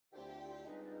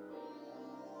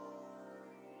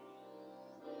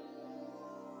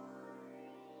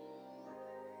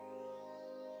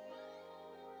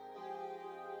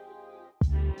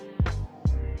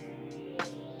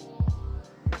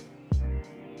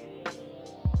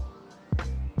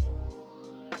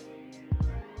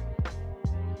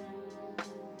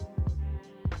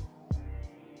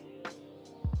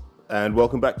And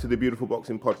welcome back to the Beautiful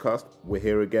Boxing Podcast. We're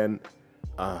here again.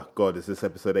 God, is this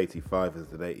episode 85?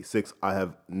 Is it 86? I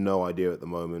have no idea at the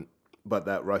moment. But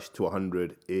that rush to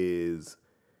 100 is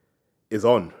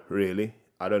on, really.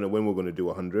 I don't know when we're going to do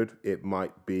 100. It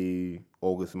might be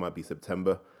August, it might be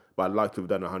September. But I'd like to have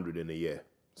done 100 in a year.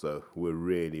 So we're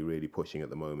really, really pushing at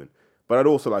the moment. But I'd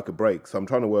also like a break. So I'm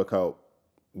trying to work out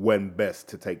when best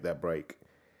to take that break.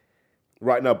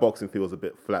 Right now, boxing feels a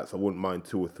bit flat, so I wouldn't mind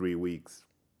 2 or 3 weeks.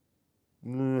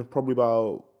 Probably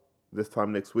about this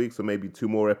time next week, so maybe 2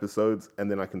 more episodes, and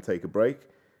then I can take a break.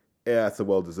 Yeah, it's a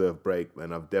well-deserved break,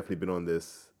 and I've definitely been on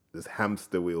this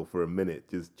hamster wheel for a minute,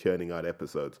 just churning out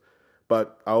episodes.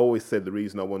 But I always said the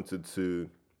reason I wanted to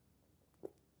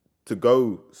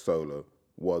go solo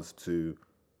was to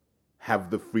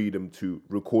have the freedom to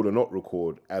record or not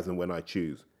record as and when I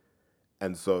choose.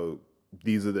 And so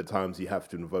these are the times you have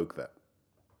to invoke that.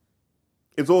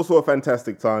 It's also a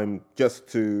fantastic time just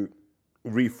to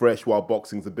refresh while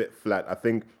boxing's a bit flat. I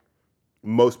think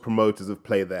most promoters have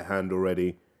played their hand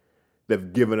already.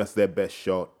 They've given us their best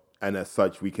shot. And as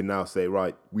such, we can now say,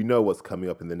 right, we know what's coming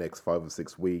up in the next 5 or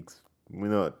 6 weeks. We're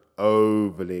not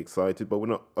overly excited, but we're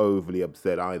not overly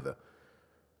upset either.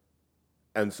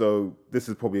 And so this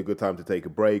is probably a good time to take a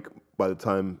break. By the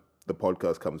time the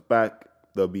podcast comes back,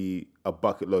 there'll be a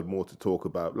bucket load more to talk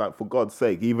about. Like, for God's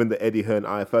sake, even the Eddie Hearn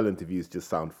IFL interviews just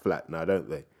sound flat now, don't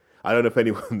they? I don't know if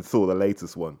anyone saw the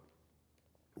latest one,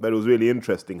 but it was really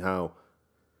interesting how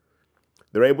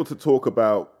they're able to talk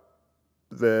about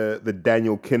the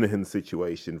Daniel Kinahan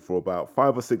situation for about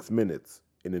 5 or 6 minutes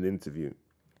in an interview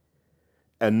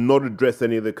and not address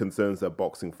any of the concerns that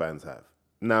boxing fans have.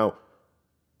 Now,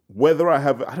 I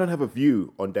don't have a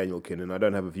view on Daniel Kinahan. I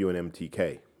don't have a view on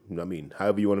MTK. You know what I mean?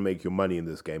 However you want to make your money in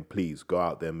this game, please go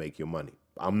out there and make your money.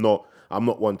 I'm not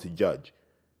one to judge.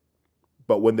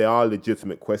 But when there are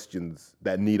legitimate questions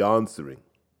that need answering,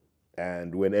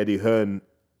 and when Eddie Hearn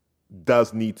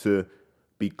does need to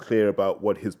be clear about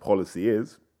what his policy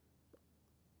is,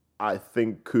 I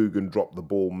think Coogan dropped the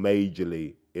ball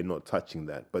majorly in not touching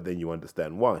that. But then you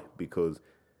understand why, because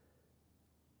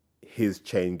his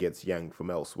chain gets yanked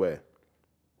from elsewhere.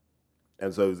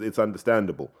 And so it's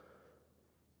understandable.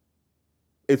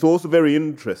 It's also very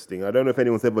interesting. I don't know if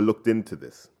anyone's ever looked into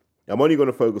this. I'm only going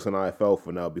to focus on IFL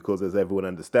for now because, as everyone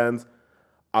understands,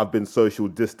 I've been social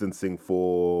distancing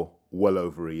for well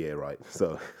over a year, right?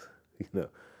 So,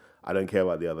 I don't care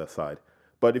about the other side.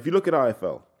 But if you look at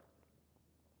IFL,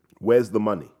 where's the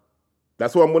money?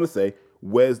 That's what I'm going to say.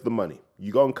 Where's the money?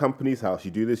 You go on Company's House,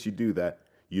 you do this, you do that.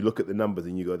 You look at the numbers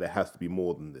and you go, there has to be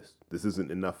more than this. This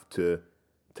isn't enough to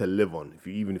live on,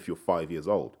 even if you're 5 years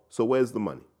old. So where's the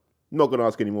money? I'm not going to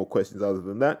ask any more questions other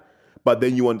than that. But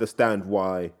then you understand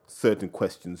why certain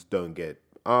questions don't get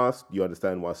asked. You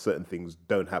understand why certain things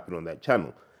don't happen on that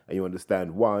channel. And you understand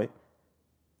why,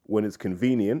 when it's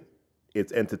convenient,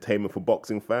 it's entertainment for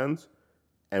boxing fans.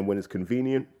 And when it's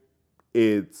convenient,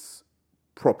 it's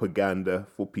propaganda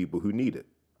for people who need it.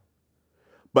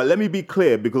 But let me be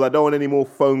clear, because I don't want any more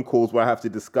phone calls where I have to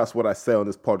discuss what I say on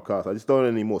this podcast. I just don't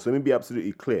want any more. So let me be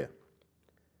absolutely clear.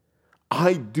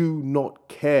 I do not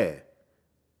care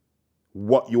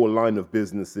what your line of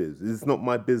business is. It's not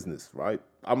my business, right?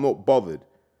 I'm not bothered.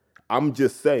 I'm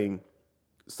just saying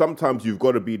sometimes you've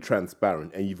got to be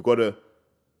transparent and you've got to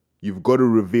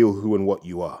reveal who and what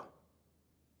you are.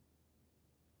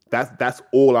 That's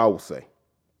all I will say.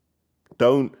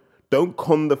 Don't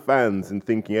con the fans in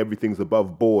thinking everything's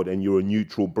above board and you're a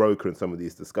neutral broker in some of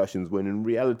these discussions when in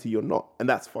reality you're not. And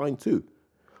that's fine too.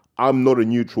 I'm not a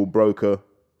neutral broker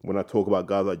when I talk about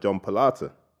guys like John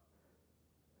Pilata.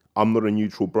 I'm not a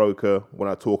neutral broker when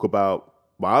I talk about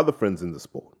my other friends in the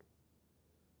sport,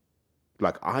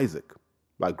 like Isaac,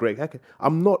 like Greg Hackett.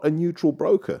 I'm not a neutral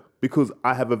broker because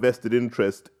I have a vested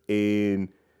interest in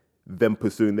them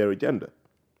pursuing their agenda.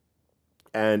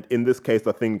 And in this case,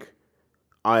 I think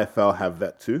IFL have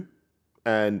that too.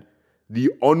 And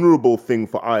the honorable thing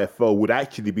for IFL would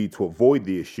actually be to avoid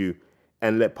the issue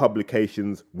and let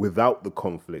publications without the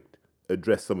conflict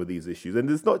address some of these issues.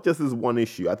 And it's not just as one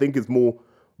issue. I think it's more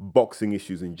boxing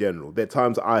issues in general. There are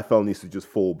times IFL needs to just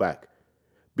fall back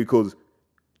because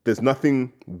there's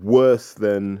nothing worse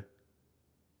than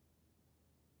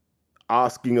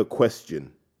asking a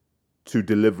question to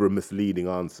deliver a misleading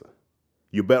answer.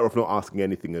 You're better off not asking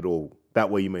anything at all. That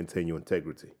way you maintain your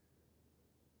integrity.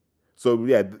 So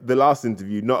yeah, the last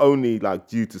interview, not only like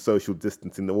due to social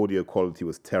distancing, the audio quality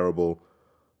was terrible,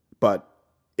 but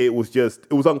it was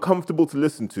uncomfortable to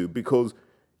listen to because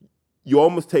you're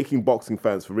almost taking boxing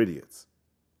fans for idiots.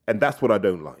 And that's what I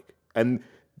don't like. And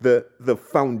the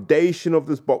foundation of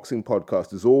this boxing podcast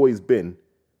has always been,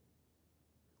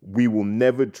 we will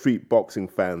never treat boxing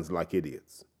fans like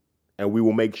idiots. And we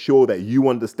will make sure that you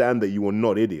understand that you are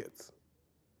not idiots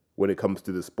when it comes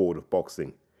to the sport of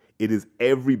boxing. It is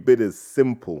every bit as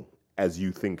simple as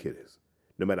you think it is,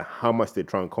 no matter how much they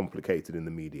try and complicate it in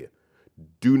the media.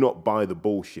 Do not buy the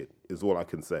bullshit, is all I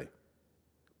can say.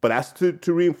 But that's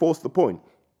to reinforce the point.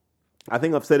 I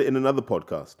think I've said it in another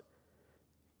podcast.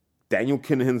 Daniel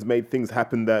Kinahan's made things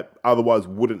happen that otherwise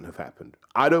wouldn't have happened.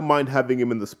 I don't mind having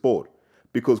him in the sport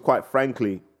because, quite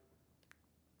frankly,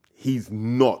 he's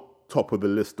not top of the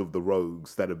list of the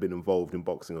rogues that have been involved in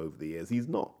boxing over the years. He's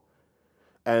not.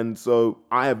 And so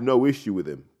I have no issue with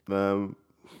him.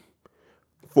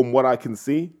 From what I can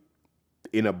see,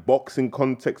 in a boxing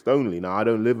context only. Now, I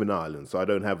don't live in Ireland, so I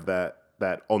don't have that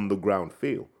on-the-ground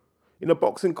feel. In a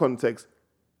boxing context,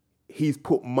 he's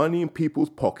put money in people's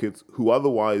pockets who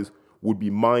otherwise would be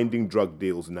minding drug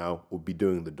deals now or be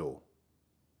doing the door.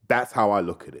 That's how I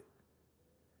look at it.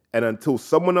 And until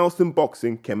someone else in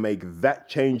boxing can make that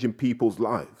change in people's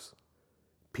lives,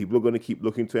 people are going to keep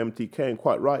looking to MTK, and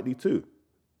quite rightly too.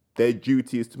 Their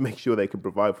duty is to make sure they can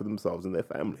provide for themselves and their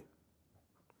family.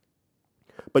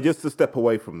 But just to step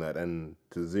away from that and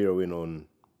to zero in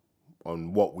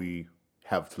on what we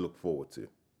have to look forward to.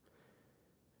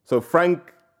 So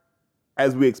Frank,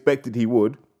 as we expected he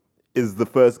would, is the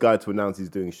first guy to announce he's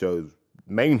doing shows,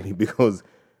 mainly because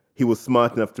he was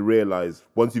smart enough to realize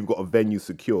once you've got a venue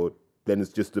secured, then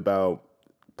it's just about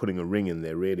putting a ring in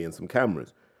there, really, and some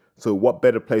cameras. So what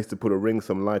better place to put a ring,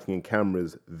 some lighting and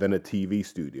cameras than a TV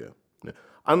studio?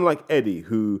 Unlike Eddie,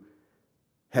 who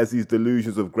has these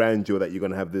delusions of grandeur that you're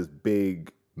going to have this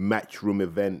big matchroom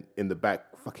event in the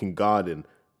back fucking garden,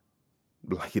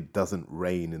 like it doesn't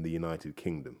rain in the United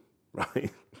Kingdom,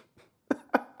 right?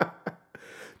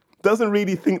 Doesn't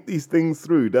really think these things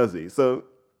through, does he? So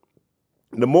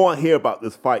the more I hear about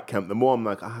this fight camp, the more I'm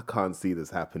like, I can't see this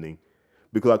happening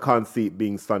because I can't see it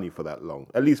being sunny for that long.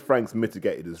 At least Frank's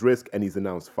mitigated his risk and he's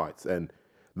announced fights. And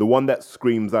the one that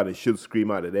screams out, it should scream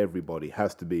out at everybody,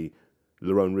 has to be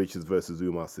Lerone Richards versus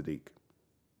Umar Sadiq.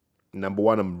 Number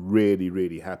one, I'm really,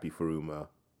 really happy for Umar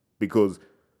because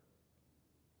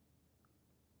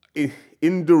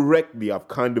indirectly I've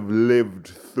kind of lived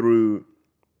through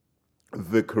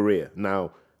the career.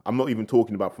 Now, I'm not even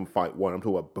talking about from fight one. I'm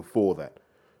talking about before that.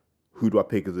 Who do I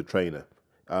pick as a trainer?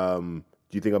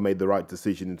 Do you think I made the right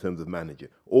decision in terms of manager?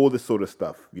 All this sort of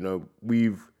stuff. You know,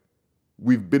 we've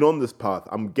been on this path,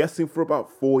 I'm guessing, for about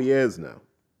 4 years now.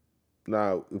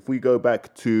 Now, if we go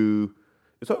back to,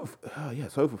 it's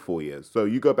over 4 years. So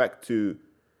you go back to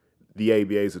the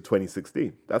ABAs of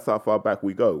 2016. That's how far back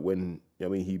we go. When,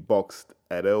 he boxed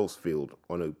at Earlsfield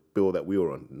on a bill that we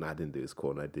were on. And I didn't do his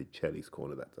corner. I did Chelly's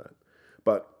corner that time.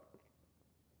 But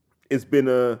it's been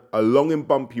a long and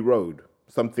bumpy road.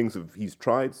 Some things he's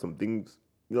tried, some things,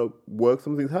 work,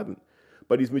 some things haven't.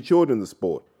 But he's matured in the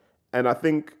sport. And I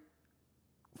think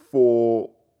for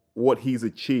what he's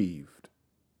achieved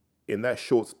in that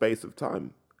short space of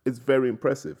time, it's very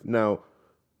impressive. Now,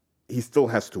 he still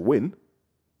has to win.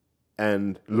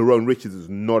 And Lerone Richards is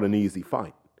not an easy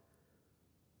fight,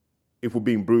 if we're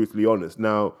being brutally honest.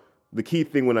 Now, the key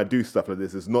thing when I do stuff like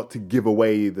this is not to give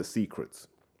away the secrets,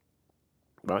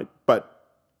 right? But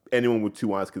anyone with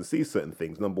two eyes can see certain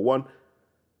things. Number one,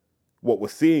 what we're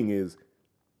seeing is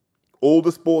all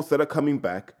the sports that are coming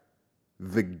back,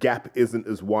 the gap isn't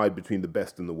as wide between the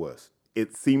best and the worst.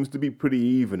 It seems to be pretty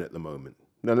even at the moment.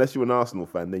 Now, unless you're an Arsenal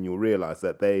fan, then you'll realize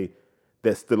that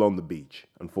they're still on the beach,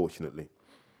 unfortunately.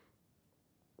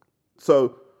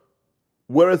 So,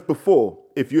 whereas before,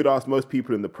 if you'd asked most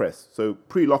people in the press, so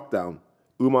pre-lockdown,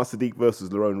 Umar Sadiq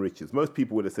versus Lerone Richards, most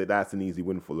people would have said that's an easy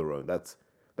win for Lerone.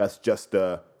 That's just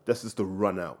a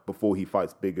run out before he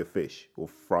fights bigger fish, or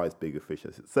fries bigger fish,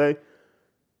 I should say.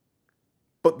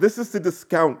 But this is to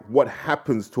discount what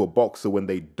happens to a boxer when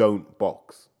they don't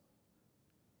box.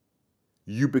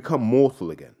 You become mortal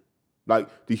again.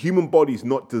 Like, the human body's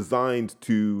not designed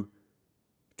to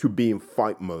be in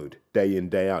fight mode day in,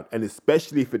 day out, and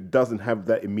especially if it doesn't have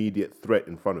that immediate threat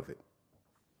in front of it.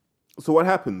 So what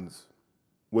happens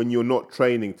when you're not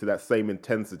training to that same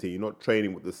intensity, you're not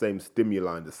training with the same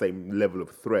stimuli and the same level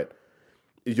of threat,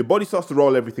 is your body starts to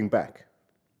roll everything back.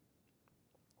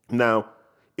 Now,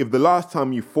 if the last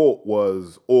time you fought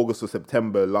was August or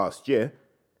September last year,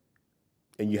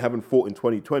 and you haven't fought in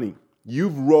 2020,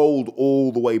 you've rolled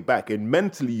all the way back, and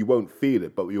mentally you won't feel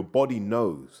it, but your body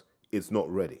knows it's not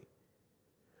ready.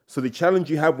 So the challenge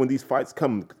you have when these fights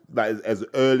come, that is as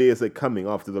early as they're coming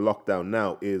after the lockdown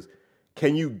now, is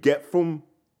can you get from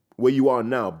where you are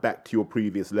now back to your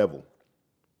previous level?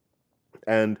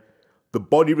 And the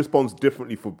body responds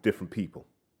differently for different people,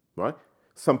 right?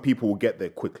 some people will get there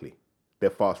quickly.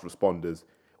 They're fast responders.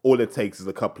 All it takes is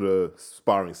a couple of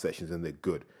sparring sessions and they're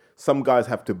good. Some guys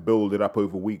have to build it up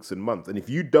over weeks and months. And if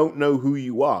you don't know who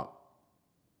you are,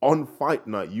 on fight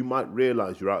night, you might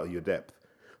realize you're out of your depth.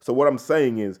 So what I'm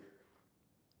saying is,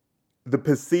 the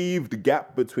perceived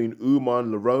gap between Umar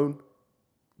and Lerone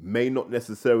may not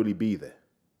necessarily be there.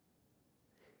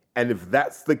 And if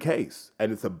that's the case,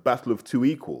 and it's a battle of two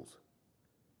equals,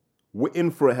 we're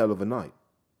in for a hell of a night.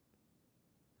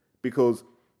 Because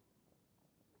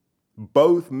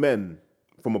both men,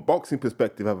 from a boxing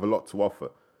perspective, have a lot to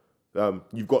offer.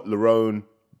 You've got Lerone,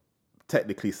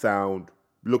 technically sound,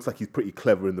 looks like he's pretty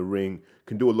clever in the ring,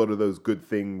 can do a lot of those good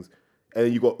things. And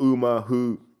then you've got Umar,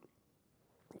 who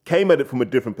came at it from a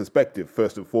different perspective,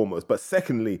 first and foremost. But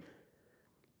secondly,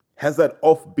 has that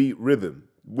offbeat rhythm,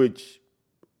 which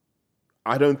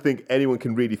I don't think anyone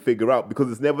can really figure out,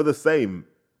 because it's never the same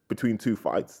between two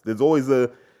fights. There's always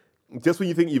just when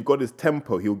you think you've got his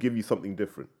tempo, he'll give you something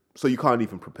different. So you can't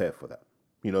even prepare for that.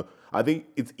 I think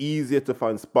it's easier to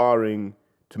find sparring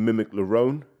to mimic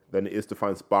Lerone than it is to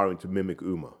find sparring to mimic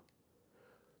Umar.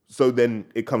 So then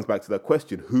it comes back to that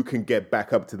question, who can get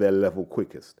back up to their level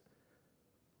quickest?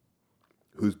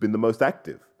 Who's been the most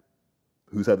active?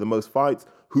 Who's had the most fights?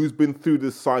 Who's been through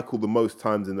this cycle the most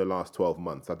times in the last 12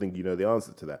 months? I think you know the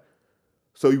answer to that.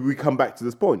 So we come back to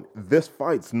this point. This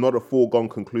fight's not a foregone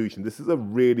conclusion. This is a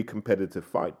really competitive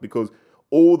fight because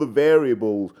all the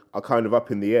variables are kind of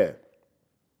up in the air.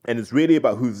 And it's really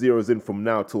about who zeroes in from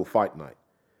now till fight night.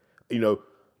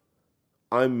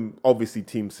 I'm obviously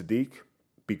Team Sadiq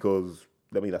because,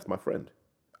 that's my friend.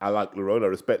 I like Lerone. I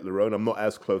respect Lerone. I'm not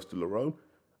as close to Lerone.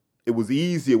 It was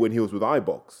easier when he was with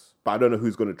iBox, but I don't know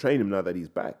who's going to train him now that he's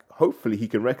back. Hopefully he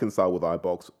can reconcile with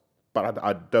iBox, but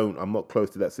I'm not close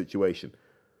to that situation.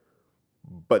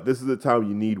 But this is the time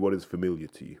you need what is familiar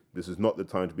to you. This is not the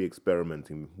time to be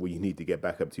experimenting where you need to get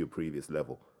back up to your previous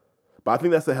level. But I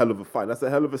think that's a hell of a fight. That's a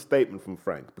hell of a statement from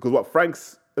Frank. Because what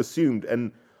Frank's assumed,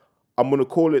 and I'm going to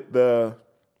call it the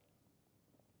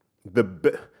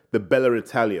Bella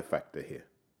Italia factor here.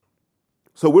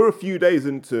 So we're a few days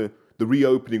into the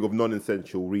reopening of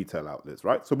non-essential retail outlets,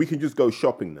 right? So we can just go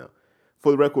shopping now.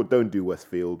 For the record, don't do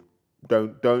Westfield.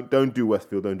 Don't do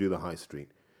Westfield. Don't do the high street.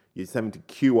 You're just having to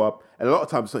queue up. And a lot of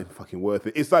times it's not even fucking worth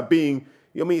it. It's like being,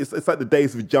 it's like the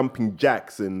days of jumping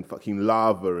jacks and fucking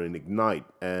lava and Ignite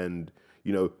and,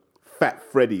 Fat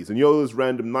Freddy's and those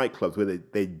random nightclubs where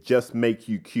they just make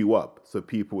you queue up so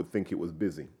people would think it was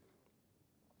busy.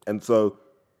 And so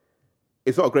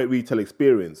it's not a great retail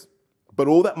experience. But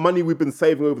all that money we've been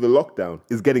saving over the lockdown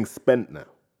is getting spent now.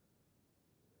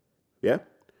 Yeah?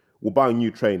 We're buying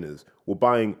new trainers. We're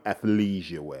buying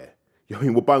athleisure wear.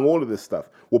 We're buying all of this stuff.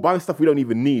 We're buying stuff we don't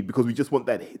even need because we just want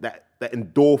that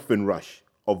endorphin rush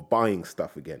of buying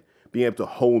stuff again. Being able to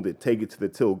hold it, take it to the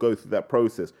till, go through that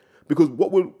process. Because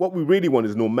what we really want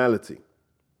is normality.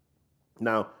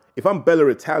 Now, if I'm Bella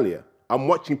Italia, I'm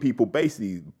watching people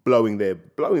basically blowing their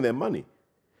money.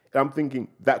 And I'm thinking,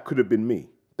 that could have been me.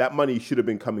 That money should have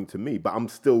been coming to me, but I'm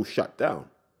still shut down.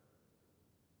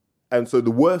 And so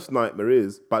the worst nightmare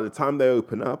is, by the time they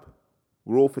open up,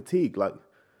 we're all fatigued. Like,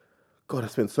 God, I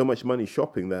spent so much money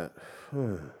shopping that.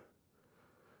 And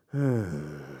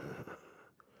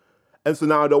so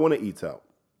now I don't want to eat out.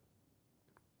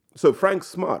 So Frank's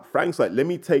smart. Frank's like, let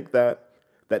me take that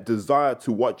desire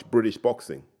to watch British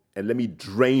boxing and let me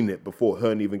drain it before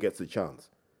Hearn even gets a chance.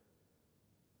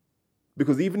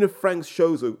 Because even if Frank's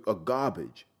shows are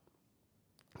garbage,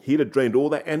 he'd have drained all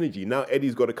that energy. Now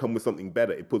Eddie's got to come with something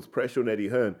better. It puts pressure on Eddie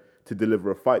Hearn to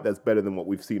deliver a fight that's better than what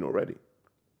we've seen already.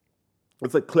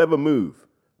 It's a clever move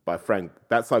by Frank.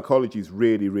 That psychology is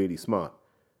really, really smart.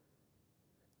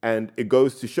 And it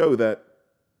goes to show that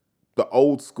the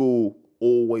old school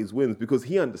always wins because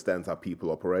he understands how people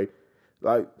operate.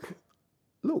 Like,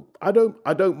 look, I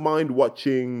don't mind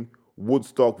watching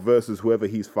Woodstock versus whoever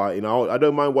he's fighting. I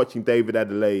don't mind watching David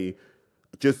Adeleye.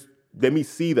 Just let me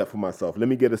see that for myself. Let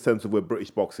me get a sense of where British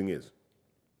boxing is.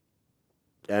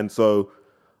 And so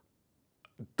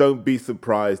don't be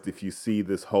surprised if you see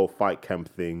this whole fight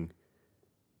camp thing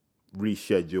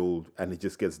rescheduled and it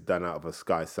just gets done out of a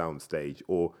Sky soundstage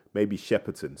or maybe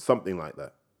Shepperton, something like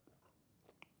that.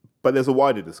 But there's a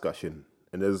wider discussion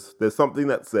and there's something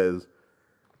that says,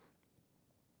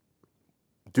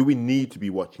 do we need to be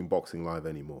watching boxing live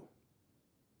anymore?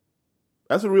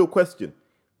 That's a real question.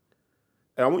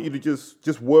 And I want you to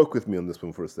just work with me on this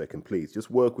one for a second, please. Just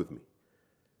work with me.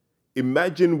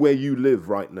 Imagine where you live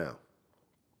right now.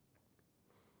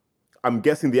 I'm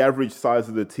guessing the average size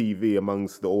of the TV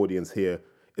amongst the audience here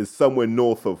is somewhere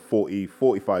north of 40,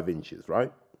 45 inches,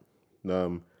 right?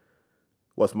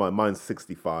 Well, mine's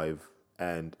 65,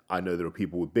 and I know there are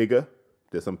people with bigger.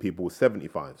 There's some people with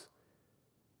 75s.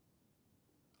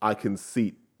 I can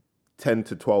seat 10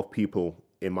 to 12 people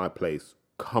in my place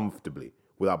comfortably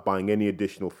without buying any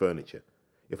additional furniture.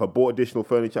 If I bought additional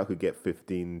furniture, I could get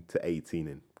 15 to 18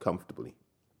 in comfortably.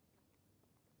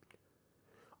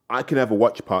 I can have a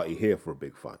watch party here for a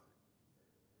big fight.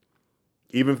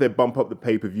 Even if they bump up the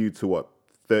pay-per-view to what,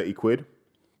 30 quid?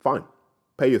 Fine.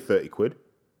 Pay your 30 quid.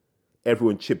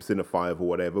 Everyone chips in a five or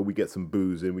whatever. We get some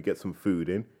booze in, we get some food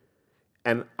in.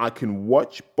 And I can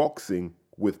watch boxing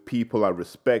with people I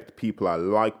respect, people I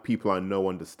like, people I know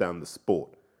understand the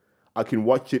sport. I can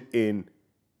watch it in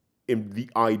the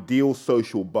ideal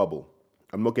social bubble.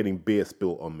 I'm not getting beer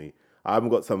spilt on me. I haven't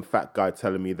got some fat guy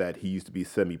telling me that he used to be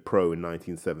semi-pro in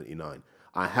 1979.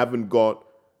 I haven't got,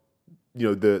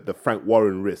 the Frank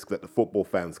Warren risk that the football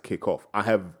fans kick off. I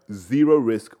have zero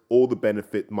risk, all the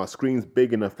benefit. My screen's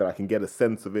big enough that I can get a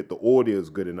sense of it. The audio is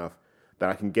good enough that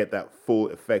I can get that full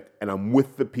effect. And I'm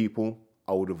with the people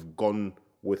I would have gone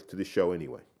with to the show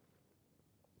anyway.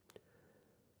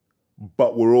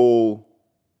 But we're all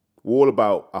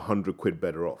about 100 quid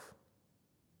better off.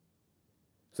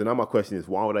 So now my question is,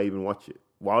 why would I even watch it?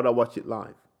 Why would I watch it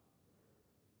live?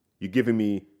 You're giving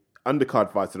me undercard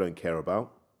fights I don't care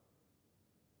about.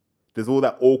 There's all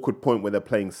that awkward point where they're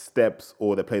playing steps,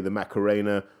 or they play the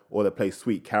Macarena, or they play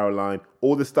Sweet Caroline,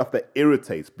 all this stuff that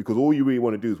irritates, because all you really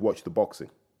want to do is watch the boxing,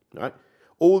 right?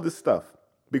 All this stuff,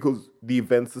 because the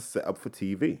events are set up for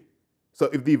TV. So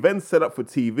if the event's set up for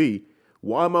TV,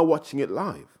 why am I watching it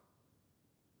live?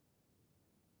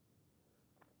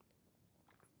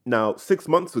 Now, 6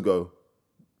 months ago,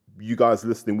 you guys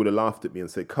listening would have laughed at me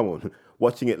and said, come on,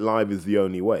 watching it live is the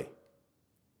only way.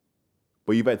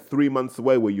 But you've had 3 months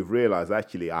away where you've realized,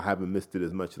 actually, I haven't missed it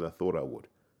as much as I thought I would.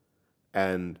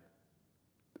 And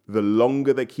the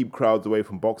longer they keep crowds away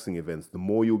from boxing events, the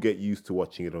more you'll get used to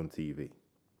watching it on TV.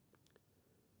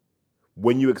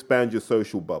 When you expand your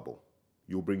social bubble,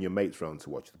 you'll bring your mates round to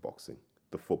watch the boxing,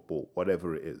 the football,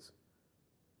 whatever it is.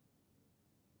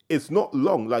 It's not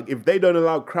long. Like, if they don't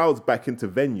allow crowds back into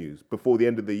venues before the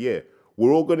end of the year,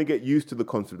 we're all going to get used to the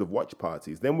concept of watch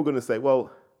parties. Then we're going to say,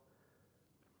 well,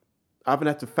 I haven't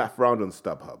had to faff around on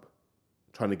StubHub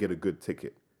trying to get a good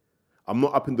ticket. I'm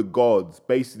not up in the gods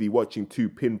basically watching two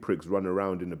pinpricks run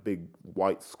around in a big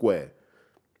white square.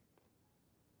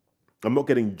 I'm not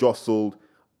getting jostled.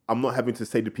 I'm not having to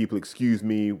say to people, excuse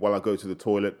me, while I go to the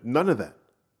toilet. None of that.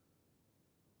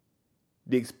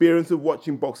 The experience of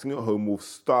watching boxing at home will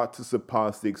start to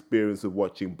surpass the experience of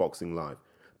watching boxing live,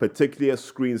 particularly as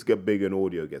screens get bigger and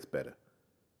audio gets better.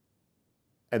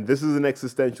 And this is an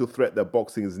existential threat that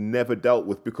boxing has never dealt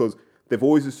with, because they've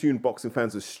always assumed boxing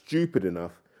fans are stupid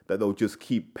enough that they'll just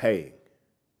keep paying.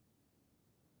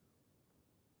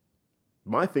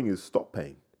 My thing is, stop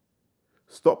paying.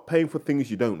 Stop paying for things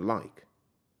you don't like.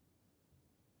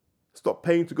 Stop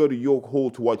paying to go to York Hall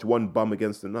to watch one bum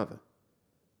against another.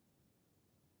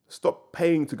 Stop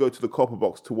paying to go to the Copper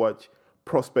Box to watch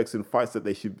prospects in fights that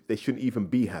they shouldn't even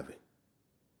be having.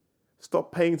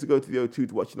 Stop paying to go to the O2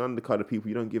 to watch an undercard of people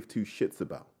you don't give two shits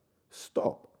about.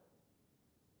 Stop.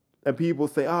 And people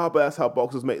say, but that's how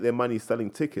boxers make their money, selling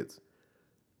tickets.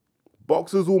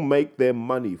 Boxers will make their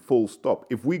money, full stop.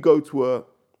 If we go to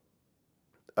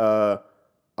a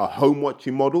home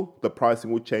watching model, the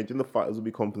pricing will change and the fighters will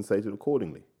be compensated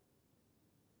accordingly.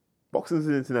 Boxing is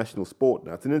an international sport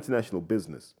now. It's an international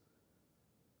business.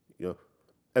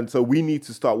 And so we need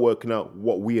to start working out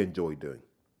what we enjoy doing.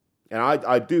 And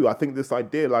I do. I think this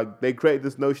idea, like, they created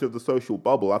this notion of the social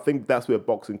bubble. I think that's where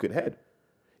boxing could head,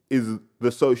 is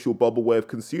the social bubble way of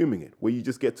consuming it, where you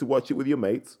just get to watch it with your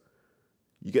mates,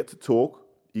 you get to talk,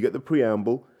 you get the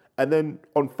preamble, and then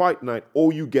on fight night,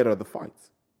 all you get are the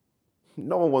fights.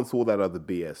 No one wants all that other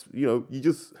BS.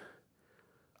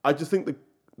 I just think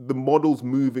the model's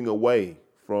moving away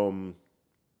from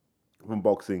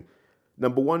boxing.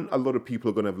 Number one, a lot of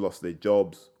people are going to have lost their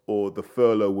jobs, or the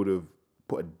furlough would have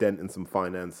put a dent in some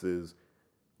finances.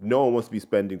 No one wants to be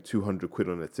spending 200 quid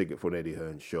on a ticket for an Eddie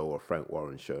Hearn show or Frank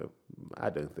Warren show.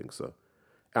 I don't think so.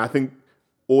 And I think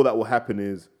all that will happen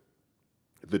is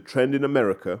the trend in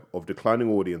America of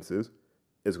declining audiences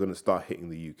is going to start hitting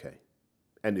the UK.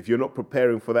 And if you're not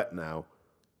preparing for that now,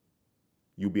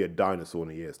 you'll be a dinosaur in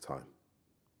a year's time.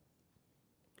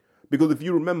 Because if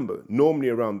you remember, normally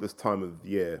around this time of the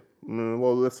year,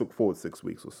 let's look forward 6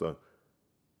 weeks or so,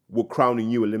 we're crowning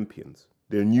new Olympians.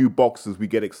 There are new boxers we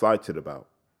get excited about,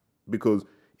 because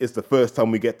it's the first time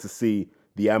we get to see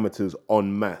the amateurs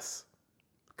en masse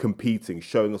competing,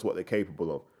 showing us what they're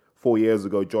capable of. 4 years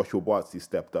ago, Joshua Buatsi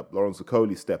stepped up. Lawrence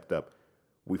Okoli stepped up.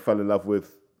 We fell in love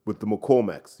with with the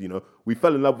McCormacks. We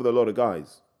fell in love with a lot of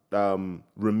guys.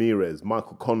 Ramirez,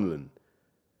 Michael Conlon.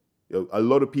 A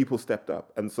lot of people stepped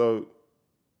up. And so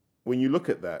when you look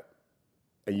at that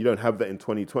and you don't have that in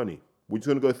 2020, we're just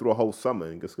going to go through a whole summer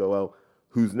and just go, well,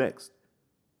 who's next?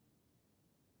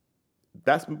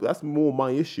 That's more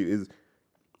my issue, is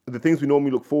the things we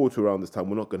normally look forward to around this time,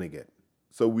 we're not going to get.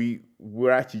 So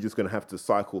we're actually just going to have to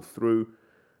cycle through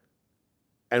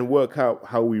and work out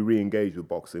how we re-engage with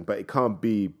boxing. But it can't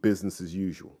be business as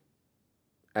usual.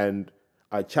 And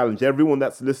I challenge everyone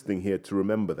that's listening here to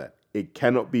remember that. It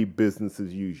cannot be business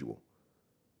as usual.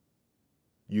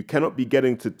 You cannot be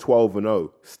getting to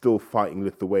 12-0 still fighting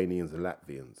Lithuanians and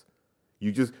Latvians.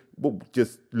 Just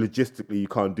logistically, you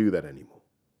can't do that anymore.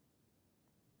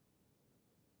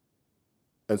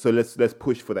 And so let's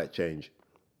push for that change.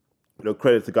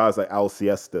 Credit to guys like Al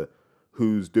Siesta,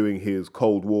 who's doing his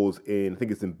Cold Wars I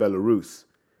think it's in Belarus.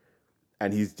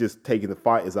 And he's just taking the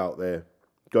fighters out there,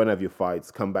 go and have your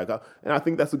fights, come back up. And I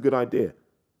think that's a good idea.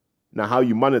 Now, how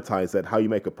you monetize that, how you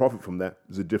make a profit from that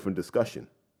is a different discussion.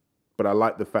 But I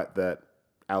like the fact that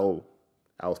Al's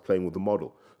playing with the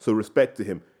model. So respect to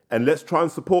him. And let's try and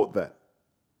support that.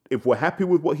 If we're happy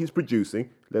with what he's producing,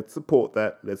 let's support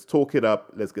that. Let's talk it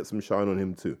up. Let's get some shine on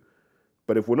him too.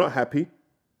 But if we're not happy,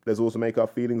 let's also make our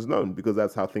feelings known, because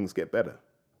that's how things get better.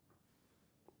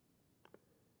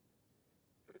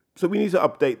 So we need to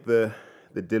update the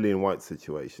Dillian Whyte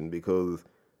situation, because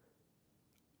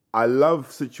I love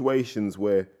situations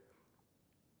where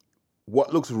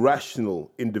what looks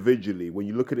rational individually, when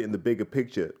you look at it in the bigger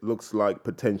picture, looks like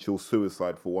potential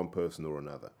suicide for one person or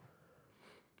another.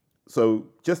 So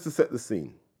just to set the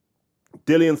scene,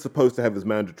 Dillian's supposed to have his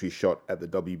mandatory shot at the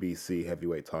WBC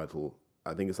heavyweight title.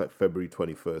 I think it's like February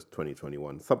 21st,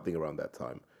 2021, something around that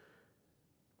time.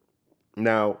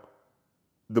 Now,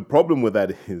 the problem with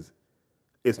that is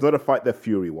it's not a fight that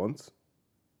Fury wants.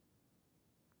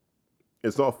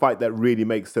 It's not a fight that really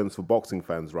makes sense for boxing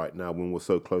fans right now when we're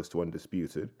so close to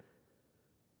undisputed.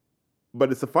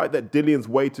 But it's a fight that Dillian's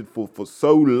waited for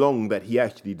so long that he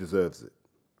actually deserves it.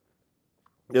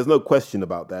 There's no question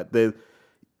about that.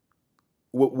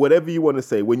 Whatever you want to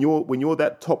say, when you're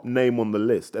that top name on the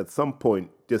list, at some point,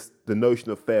 just the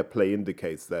notion of fair play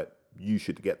indicates that you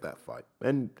should get that fight.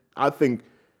 And I think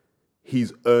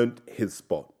he's earned his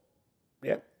spot.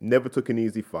 Yeah, never took an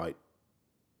easy fight.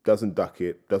 Doesn't duck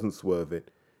it, doesn't swerve it,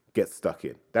 gets stuck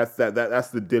in. That's the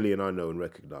Dillian I know and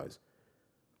recognize.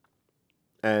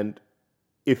 And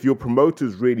if your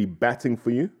promoter's really batting for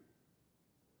you,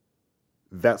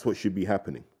 that's what should be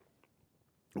happening.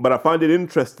 But I find it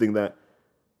interesting that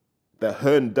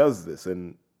Hearn does this,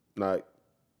 and like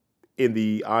in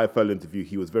the IFL interview,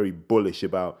 he was very bullish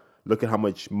about, look at how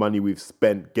much money we've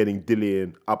spent getting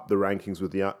Dillian up the rankings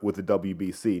with the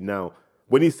WBC. Now,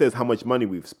 when he says how much money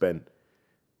we've spent,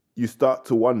 you start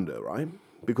to wonder, right?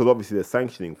 Because obviously there's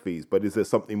sanctioning fees, but is there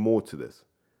something more to this?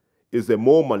 Is there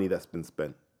more money that's been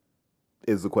spent?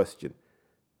 Is the question.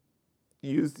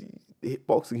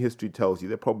 Boxing history tells you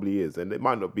there probably is, and it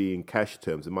might not be in cash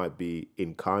terms, it might be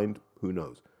in kind, who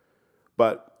knows.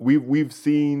 But we've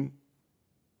seen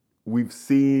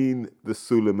the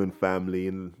Suleiman family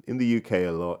in the UK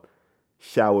a lot,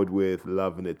 showered with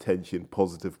love and attention,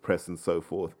 positive press and so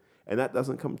forth, and that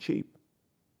doesn't come cheap.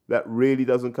 That really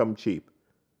doesn't come cheap.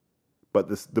 But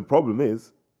the problem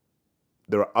is,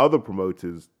 there are other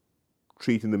promoters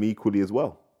treating them equally as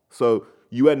well. So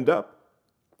you end up,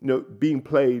 being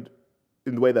played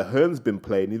in the way that Hearn's been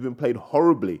played, and he's been played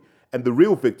horribly. And the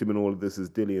real victim in all of this is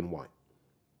Dillian Whyte.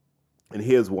 And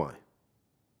here's why.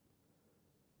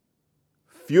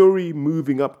 Fury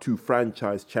moving up to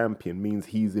franchise champion means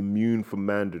he's immune from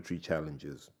mandatory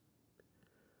challenges.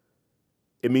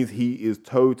 It means he is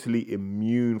totally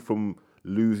immune from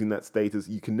losing that status.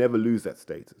 You can never lose that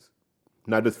status.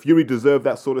 Now, does Fury deserve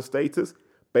that sort of status?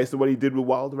 Based on what he did with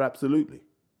Wilder? Absolutely.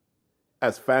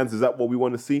 As fans, is that what we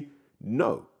want to see?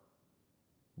 No.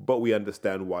 But we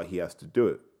understand why he has to do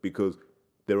it. Because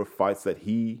there are fights that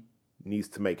he needs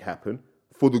to make happen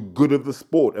for the good of the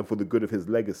sport and for the good of his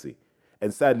legacy.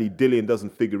 And sadly, Dillian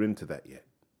doesn't figure into that yet.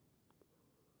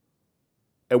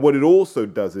 And what it also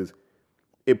does is,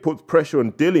 it puts pressure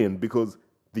on Dillian because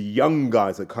the young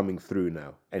guys are coming through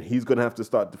now, and he's going to have to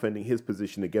start defending his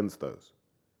position against those.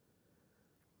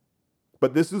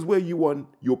 But this is where you want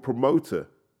your promoter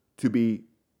to be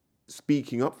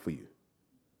speaking up for you.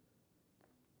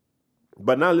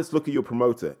 But now let's look at your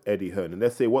promoter, Eddie Hearn, and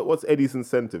let's say, what's Eddie's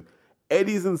incentive?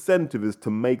 Eddie's incentive is to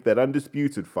make that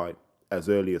undisputed fight as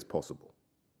early as possible,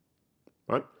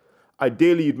 right?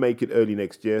 Ideally, you'd make it early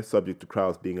next year, subject to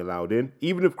crowds being allowed in.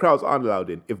 Even if crowds aren't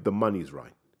allowed in, if the money's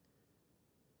right.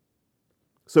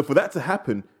 So for that to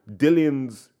happen,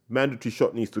 Dillian's mandatory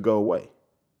shot needs to go away.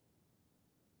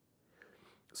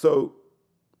 So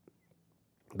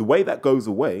the way that goes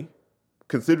away,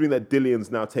 considering that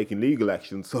Dillian's now taking legal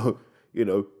action, so,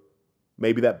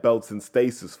 maybe that belt's in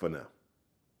stasis for now.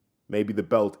 Maybe the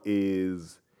belt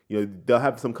is, they'll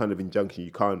have some kind of injunction.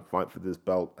 You can't fight for this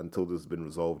belt until this has been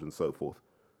resolved and so forth.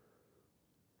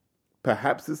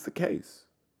 Perhaps it's the case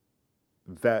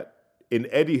that in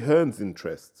Eddie Hearn's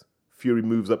interests, Fury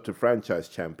moves up to franchise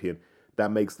champion.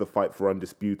 That makes the fight for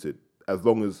undisputed, as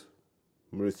long as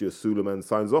Mauricio Suleiman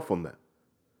signs off on that.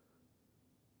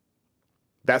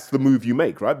 That's the move you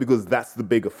make, right? Because that's the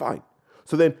bigger fight.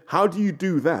 So then how do you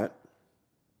do that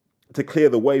to clear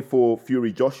the way for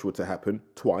Fury Joshua to happen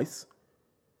twice,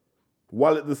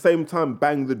 while at the same time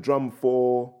bang the drum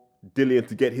for Dillian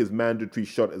to get his mandatory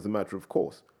shot as a matter of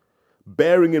course?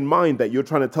 Bearing in mind that you're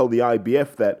trying to tell the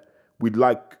IBF that we'd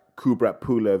like Kubrat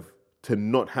Pulev to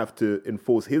not have to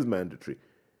enforce his mandatory.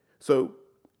 So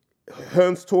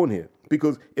Hearn's torn here,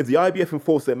 because if the IBF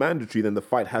enforce their mandatory, then the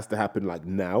fight has to happen like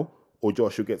now, or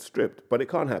Joshua gets stripped. But it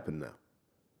can't happen now.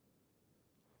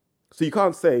 So you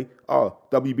can't say,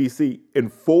 WBC,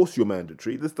 enforce your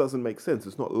mandatory. This doesn't make sense.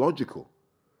 It's not logical.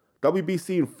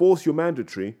 WBC, enforce your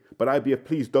mandatory, but IBF,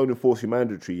 please don't enforce your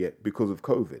mandatory yet because of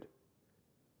COVID.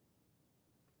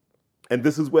 And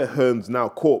this is where Hearn's now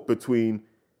caught between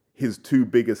his two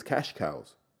biggest cash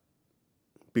cows,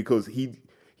 because he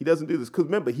doesn't do this. Because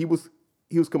remember, he was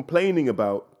complaining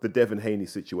about the Devin Haney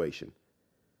situation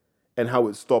and how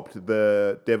it stopped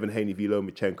the Devin Haney v.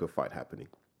 Lomachenko fight happening.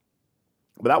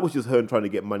 But that was just Hearn trying to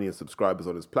get money and subscribers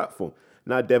on his platform.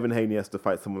 Now Devin Haney has to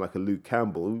fight someone like a Luke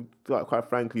Campbell, who, quite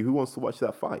frankly, who wants to watch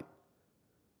that fight?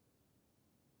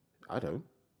 I don't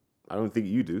think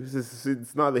you do.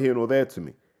 It's neither here nor there to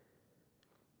me.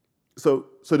 So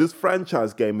this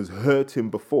franchise game has hurt him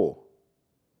before.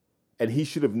 And he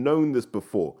should have known this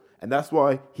before. And that's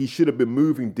why he should have been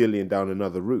moving Dillian down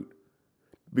another route.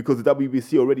 Because the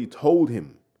WBC already told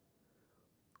him,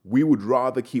 we would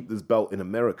rather keep this belt in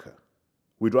America.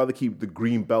 We'd rather keep the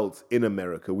green belts in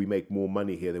America. We make more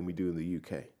money here than we do in the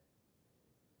UK.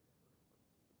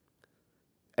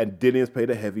 And Dillian's paid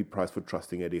a heavy price for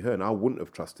trusting Eddie Hearn. I wouldn't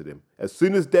have trusted him. As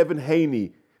soon as Devin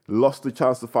Haney lost the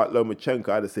chance to fight Lomachenko,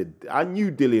 I'd have said, I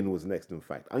knew Dillian was next, in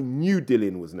fact. I knew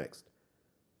Dillian was next.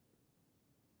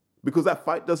 Because that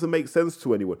fight doesn't make sense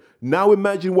to anyone. Now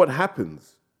imagine what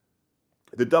happens.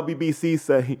 The WBC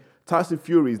say, Tyson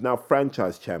Fury is now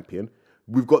franchise champion.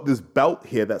 We've got this belt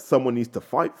here that someone needs to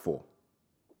fight for.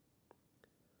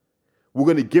 We're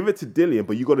going to give it to Dillian,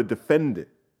 but you got to defend it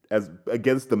as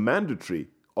against the mandatory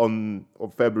on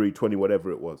February 20,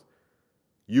 whatever it was.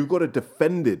 You've got to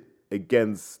defend it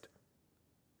against,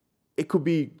 it could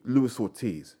be Luis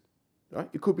Ortiz, right?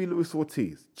 It could be Luis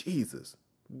Ortiz. Jesus.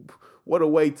 What a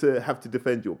way to have to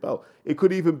defend your belt. It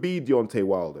could even be Deontay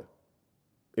Wilder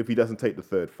if he doesn't take the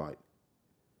third fight.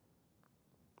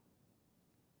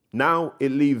 Now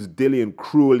it leaves Dillian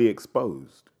cruelly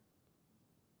exposed.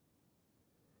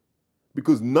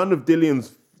 Because none of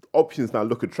Dillian's options now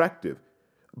look attractive.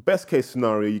 Best case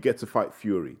scenario, you get to fight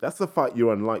Fury. That's a fight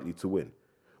you're unlikely to win.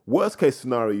 Worst case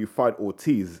scenario, you fight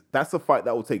Ortiz. That's a fight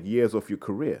that will take years off your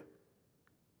career.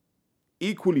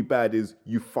 Equally bad is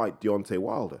you fight Deontay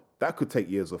Wilder. That could take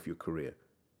years off your career.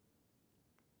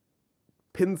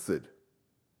 Pincered.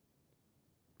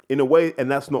 In a way,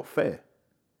 and that's not fair.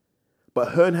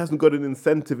 But Hearn hasn't got an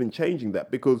incentive in changing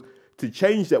that, because to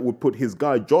change that would put his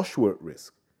guy Joshua at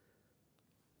risk.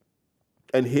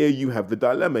 And here you have the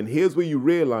dilemma. And here's where you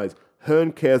realize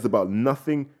Hearn cares about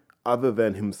nothing other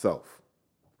than himself.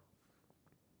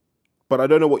 But I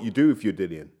don't know what you do if you're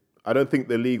Dillian. I don't think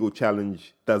the legal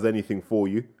challenge does anything for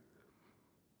you.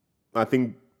 I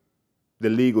think the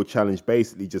legal challenge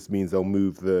basically just means they'll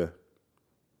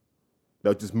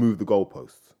just move the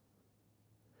goalposts.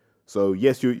 So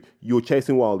yes, you're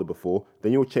chasing Wilder before,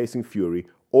 then you're chasing Fury,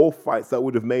 all fights that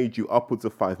would have made you upwards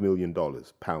of $5 million,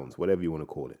 pounds, whatever you want to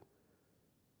call it.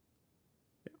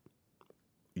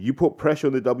 You put pressure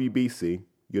on the WBC,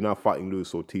 you're now fighting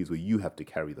Luis Ortiz, where you have to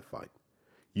carry the fight.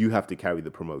 You have to carry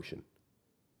the promotion.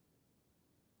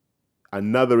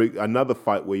 Another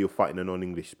fight where you're fighting a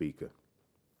non-English speaker.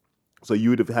 So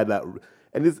you would have had that,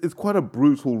 and it's quite a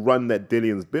brutal run that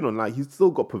Dillian's been on. Like, he's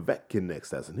still got Povetkin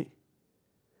next, hasn't he?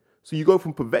 So you go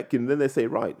from Povetkin, and then they say,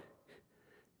 right,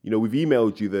 we've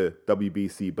emailed you the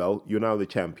WBC belt. You're now the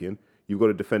champion. You've got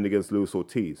to defend against Luis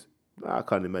Ortiz. I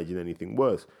can't imagine anything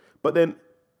worse. But then,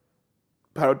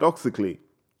 paradoxically,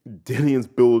 Dillian's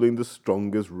building the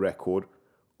strongest record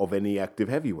of any active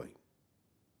heavyweight.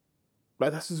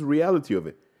 Like, that's just the reality of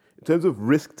it. In terms of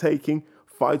risk-taking,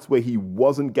 fights where he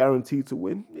wasn't guaranteed to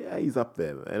win, yeah, he's up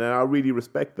there. And I really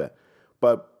respect that.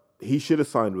 But he should have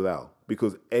signed with Al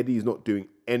because Eddie's not doing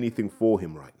anything for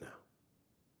him right now.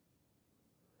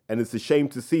 And it's a shame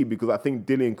to see because I think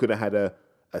Dillian could have had a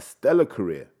stellar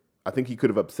career. I think he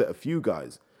could have upset a few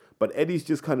guys. But Eddie's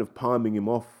just kind of palming him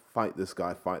off, fight this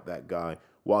guy, fight that guy,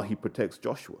 while he protects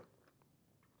Joshua.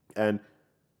 And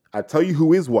I tell you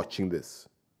who is watching this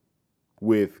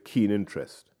with keen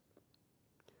interest.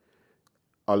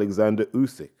 Alexander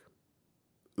Usyk.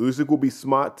 Usyk will be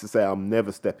smart to say, I'm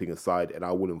never stepping aside and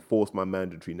I will enforce my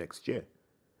mandatory next year.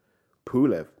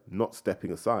 Pulev not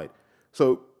stepping aside.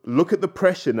 So look at the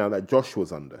pressure now that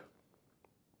Joshua's under.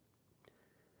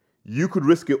 You could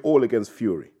risk it all against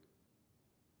Fury.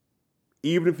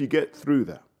 Even if you get through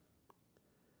that,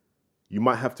 you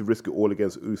might have to risk it all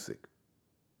against Usyk.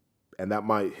 And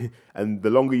the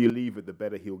longer you leave it, the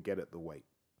better he'll get at the weight.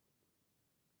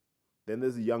 Then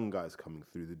there's the young guys coming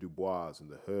through, the Dubois and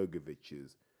the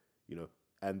Hrgoviches,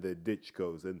 and the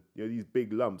Ditchkos and these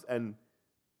big lumps. And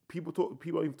people don't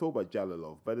even talk about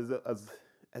Jalilov, but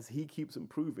as he keeps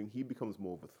improving, he becomes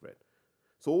more of a threat.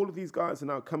 So all of these guys are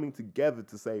now coming together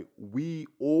to say, we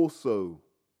also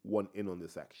want in on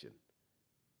this action.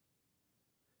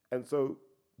 And so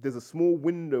there's a small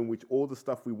window in which all the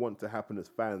stuff we want to happen as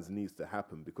fans needs to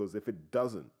happen, because if it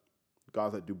doesn't,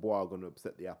 guys like Dubois are going to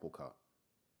upset the apple cart.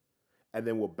 And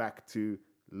then we're back to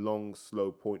long,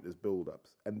 slow, pointless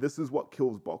build-ups. And this is what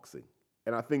kills boxing.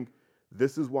 And I think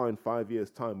this is why in 5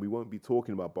 years' time, we won't be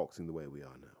talking about boxing the way we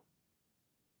are now.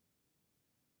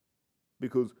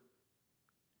 Because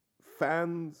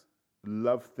fans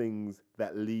love things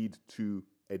that lead to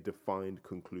a defined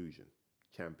conclusion.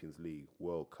 Champions League,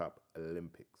 World Cup,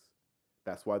 Olympics.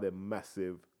 That's why they're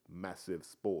massive, massive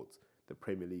sports. The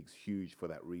Premier League's huge for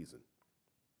that reason.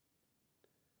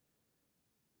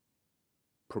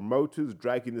 Promoters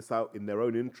dragging this out in their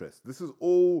own interest. This is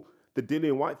all the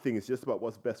Dillian Whyte thing is just about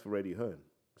what's best for Eddie Hearn.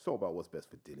 It's not about what's best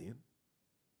for Dillian.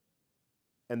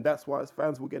 And that's why as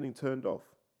fans we're getting turned off.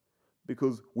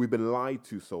 Because we've been lied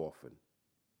to so often.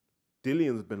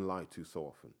 Dillian's been lied to so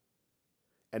often.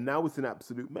 And now it's an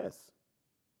absolute mess.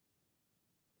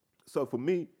 So for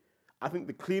me, I think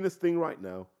the cleanest thing right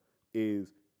now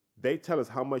is they tell us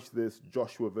how much this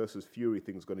Joshua versus Fury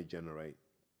thing is going to generate.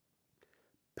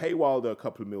 Pay Wilder a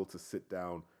couple of mil to sit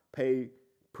down. Pay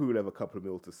Pulev a couple of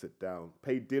mil to sit down.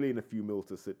 Pay Dillian a few mil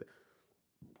to sit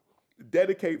down.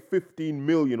 Dedicate 15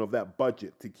 million of that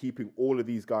budget to keeping all of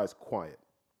these guys quiet.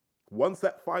 Once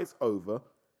that fight's over,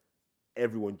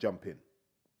 everyone jump in.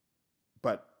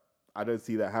 But I don't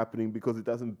see that happening because it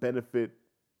doesn't benefit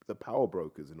the power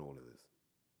brokers in all of this.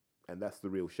 And that's the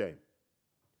real shame.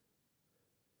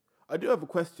 I do have a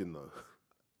question, though,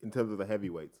 in terms of the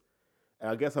heavyweights. And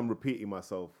I guess I'm repeating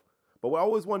myself. But I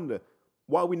always wonder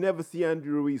why we never see Andy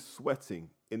Ruiz sweating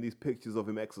in these pictures of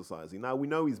him exercising. Now, we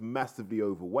know he's massively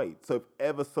overweight. So if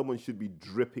ever someone should be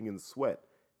dripping in sweat,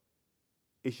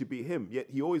 it should be him.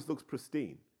 Yet he always looks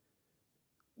pristine.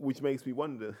 Which makes me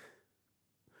wonder,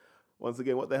 once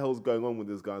again, what the hell's going on with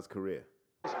this guy's career?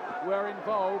 Were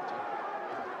involved.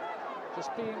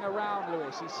 Just being around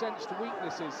Lewis, he sensed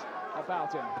weaknesses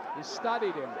about him. He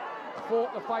studied him.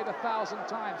 Fought the fight 1,000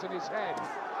 times in his head.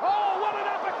 Oh, what an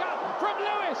uppercut from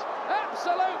Lewis!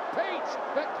 Absolute peach,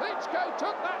 but Klitschko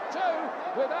took that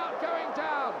too without going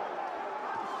down.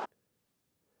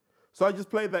 So I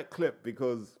just played that clip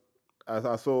because, as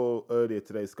I saw earlier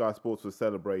today, Sky Sports was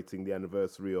celebrating the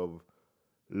anniversary of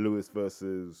Lewis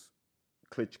versus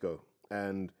Klitschko.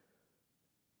 And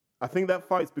I think that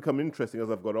fight's become interesting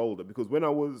as I've got older, because when I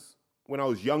was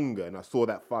younger and I saw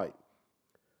that fight,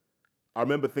 I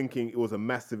remember thinking it was a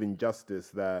massive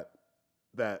injustice that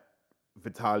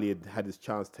Vitaly had his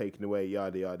chance taken away,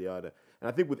 yada, yada, yada. And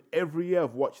I think with every year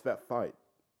I've watched that fight,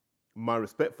 my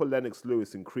respect for Lennox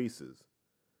Lewis increases,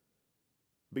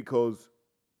 because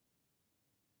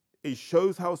it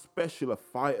shows how special a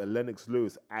fighter Lennox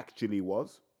Lewis actually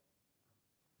was.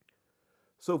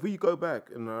 So if we go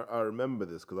back, and I remember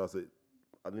this because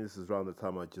I think this is around the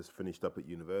time I just finished up at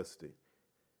university.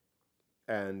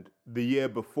 And the year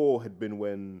before had been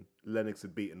when Lennox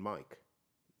had beaten Mike.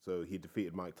 So he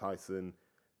defeated Mike Tyson.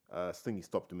 I think he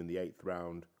stopped him in the 8th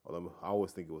round. Although I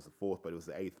always think it was the 4th, but it was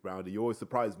the 8th round. And you're always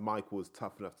surprised Mike was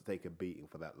tough enough to take a beating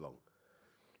for that long.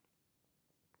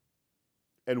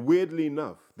 And weirdly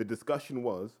enough, the discussion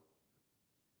was,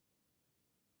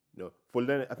 for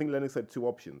Lennox, I think Lennox had two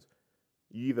options.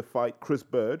 You either fight Chris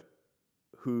Bird,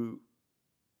 who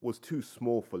was too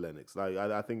small for Lennox.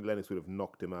 I think Lennox would have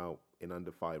knocked him out in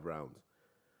under 5 rounds.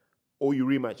 Or you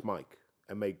rematch Mike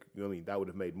and that would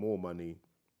have made more money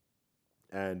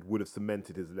and would have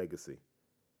cemented his legacy.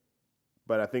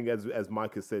 But I think, as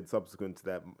Mike has said, subsequent to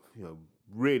that,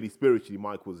 really spiritually,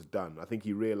 Mike was done. I think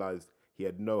he realized he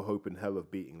had no hope in hell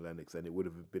of beating Lennox, and it would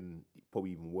have been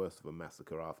probably even worse of a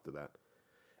massacre after that.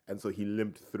 And so he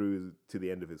limped through to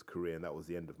the end of his career, and that was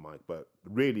the end of Mike. But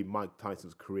really, Mike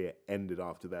Tyson's career ended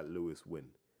after that Lewis win,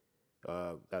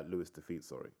 that Lewis defeat,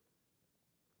 sorry.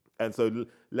 And so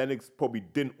Lennox probably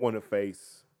didn't want to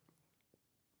face,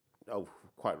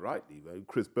 quite rightly,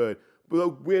 Chris Bird.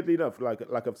 But weirdly enough,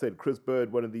 like I've said, Chris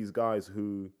Bird, one of these guys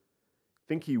who I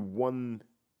think he won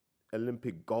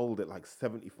Olympic gold at like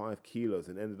 75 kilos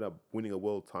and ended up winning a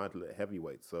world title at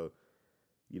heavyweight. So,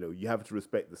 you have to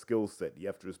respect the skill set. You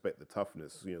have to respect the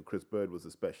toughness. Chris Bird was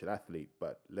a special athlete,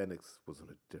 but Lennox was on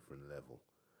a different level.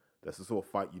 That's the sort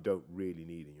of fight you don't really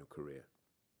need in your career.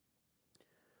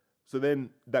 So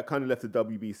then that kind of left the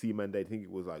WBC mandate. I think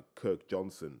it was like Kirk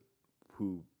Johnson,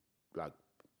 who, like,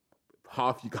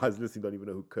 half you guys listening don't even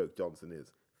know who Kirk Johnson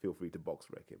is. Feel free to box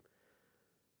wreck him.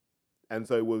 And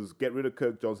so it was get rid of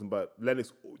Kirk Johnson, but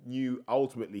Lennox knew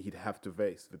ultimately he'd have to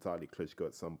face Vitaly Klitschko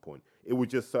at some point. It would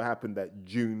just so happen that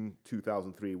June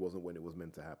 2003 wasn't when it was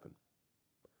meant to happen.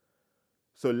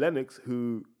 So Lennox,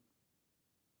 who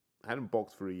hadn't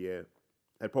boxed for a year,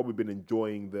 had probably been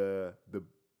enjoying the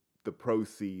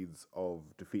proceeds of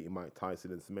defeating Mike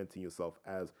Tyson and cementing yourself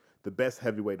as the best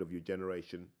heavyweight of your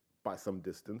generation by some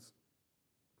distance,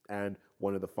 and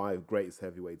one of the 5 greatest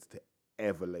heavyweights to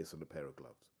ever lace on a pair of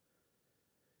gloves.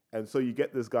 And so you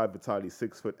get this guy, Vitaly,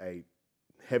 6'8",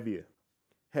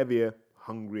 heavier,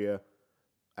 hungrier,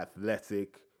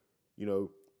 athletic,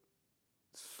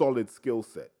 solid skill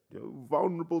set,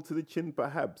 vulnerable to the chin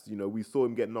perhaps. We saw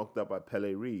him get knocked out by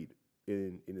Pele Reed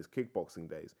in his kickboxing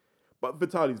days. But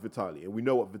Vitaly's Vitaly, and we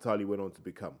know what Vitaly went on to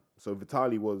become. So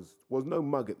Vitaly was no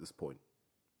mug at this point.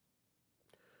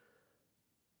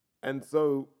 And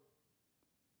so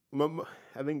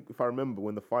I think, if I remember,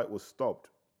 when the fight was stopped,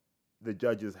 the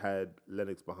judges had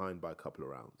Lennox behind by a couple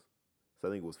of rounds. So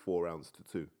I think it was 4 rounds to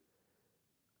 2.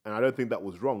 And I don't think that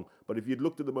was wrong. But if you'd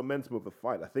looked at the momentum of the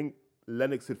fight, I think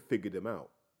Lennox had figured him out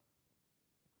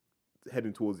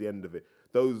heading towards the end of it.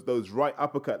 Those right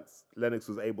uppercuts Lennox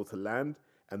was able to land,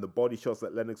 and the body shots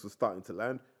that Lennox was starting to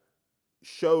land,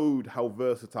 showed how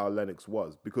versatile Lennox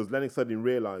was. Because Lennox suddenly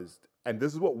realized, and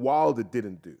this is what Wilder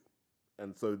didn't do.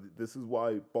 And so this is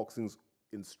why boxing's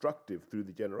instructive through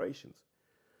the generations.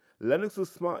 Lennox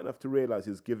was smart enough to realize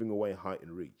he was giving away height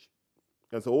and reach.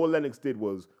 And so all Lennox did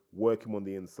was work him on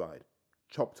the inside,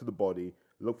 chop to the body,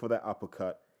 look for that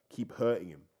uppercut, keep hurting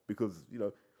him. Because,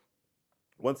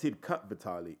 once he'd cut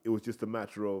Vitaly, it was just a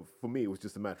matter of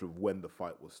when the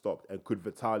fight was stopped. And could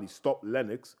Vitaly stop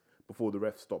Lennox before the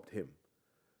ref stopped him?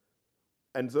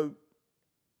 And so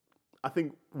I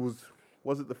think, was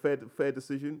it the fair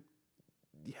decision?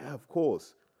 Yeah, of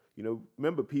course.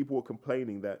 Remember, people were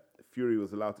complaining that Fury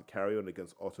was allowed to carry on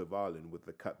against Otto Wallin with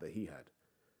the cut that he had.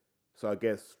 So I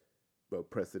guess,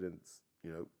 precedents,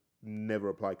 never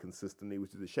apply consistently,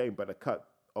 which is a shame. But a cut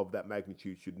of that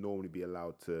magnitude should normally be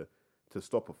allowed to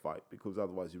stop a fight, because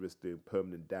otherwise you risk doing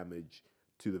permanent damage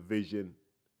to the vision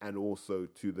and also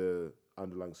to the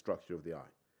underlying structure of the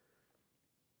eye.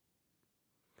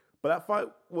 But that fight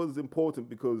was important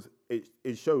because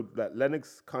it showed that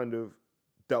Lennox kind of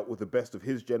dealt with the best of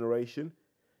his generation,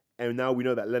 and now we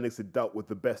know that Lennox had dealt with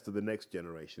the best of the next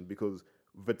generation, because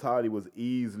Vitaly was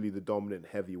easily the dominant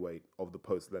heavyweight of the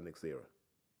post-Lennox era.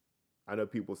 I know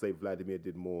people say Vladimir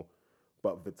did more,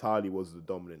 but Vitaly was the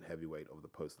dominant heavyweight of the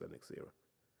post-Lennox era.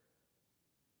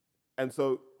 And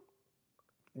so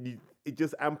it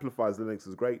just amplifies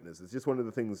Lennox's greatness. It's just one of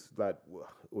the things that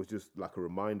was just like a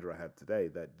reminder I had today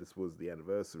that this was the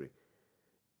anniversary,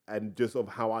 and just of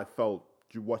how I felt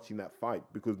watching that fight,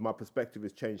 because my perspective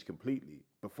has changed completely.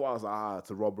 Before I was like,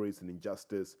 it's a robbery, it's an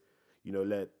injustice,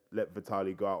 let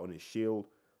Vitaly go out on his shield.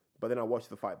 But then I watched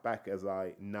the fight back as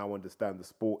I now understand the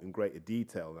sport in greater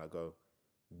detail, and I go,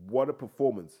 what a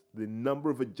performance. The number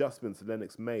of adjustments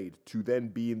Lennox made to then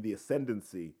be in the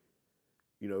ascendancy,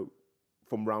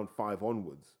 from round 5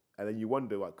 onwards. And then you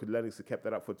wonder, could Lennox have kept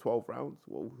that up for 12 rounds?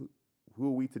 Well, who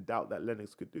are we to doubt that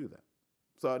Lennox could do that?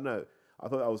 So no, I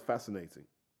thought that was fascinating.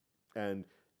 And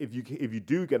if you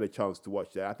do get a chance to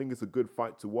watch that, I think it's a good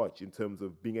fight to watch in terms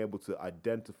of being able to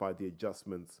identify the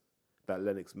adjustments that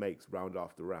Lennox makes round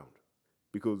after round.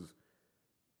 Because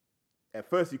at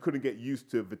first you couldn't get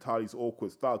used to Vitaly's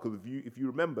awkward style, because if you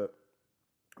remember,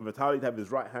 Vitaly'd have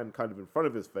his right hand kind of in front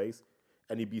of his face,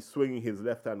 and he'd be swinging his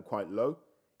left hand quite low,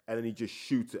 and then he'd just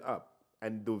shoot it up.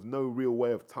 And there was no real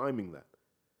way of timing that.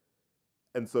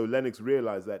 And so Lennox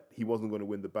realized that he wasn't going to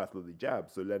win the battle of the jab.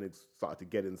 So Lennox started to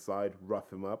get inside,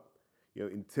 rough him up,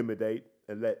 intimidate,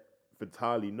 and let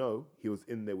Vitali know he was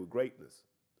in there with greatness,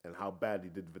 and how badly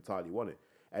did Vitali want it.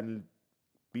 And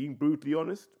being brutally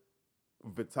honest,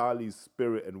 Vitali's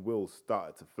spirit and will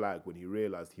started to flag when he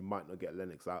realized he might not get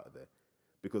Lennox out of there,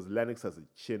 because Lennox has a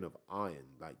chin of iron.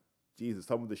 Like, Jesus,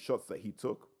 some of the shots that he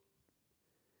took,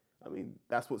 I mean,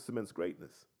 that's what cements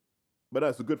greatness. But no,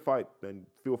 it's a good fight, and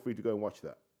feel free to go and watch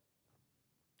that.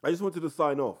 I just wanted to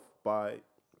sign off by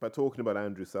talking about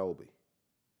Andrew Selby.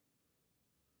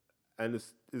 And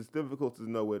it's difficult to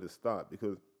know where to start,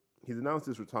 because he's announced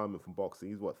his retirement from boxing.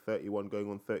 He's, 31 going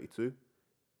on 32?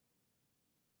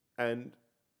 And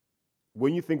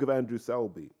when you think of Andrew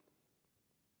Selby,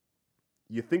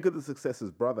 you think of the success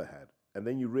his brother had, and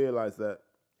then you realize that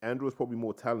Andrew was probably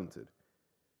more talented.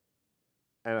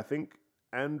 And I think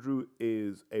Andrew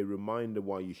is a reminder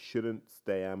why you shouldn't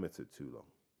stay amateur too long.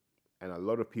 And a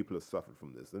lot of people have suffered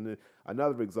from this. And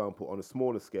another example on a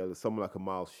smaller scale is someone like a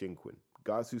Miles Shinkwin.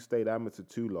 Guys who stayed amateur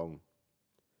too long,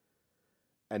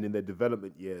 and in their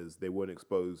development years, they weren't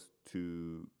exposed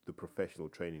to the professional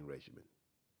training regimen.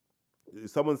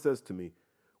 If someone says to me,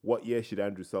 what year should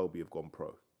Andrew Selby have gone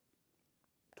pro?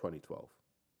 2012.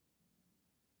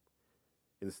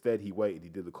 Instead, he waited. He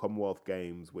did the Commonwealth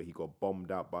Games where he got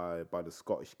bombed out by the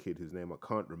Scottish kid whose name I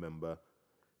can't remember.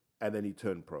 And then he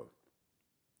turned pro.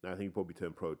 And I think he probably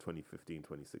turned pro 2015,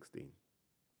 2016.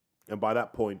 And by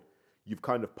that point, you've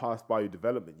kind of passed by your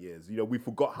development years. You know, we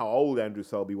forgot how old Andrew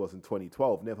Selby was in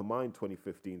 2012, never mind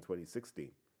 2015,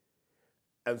 2016.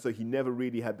 And so he never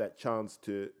really had that chance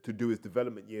to do his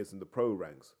development years in the pro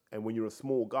ranks. And when you're a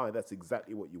small guy, that's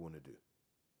exactly what you want to do.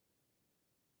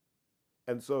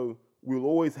 And so we'll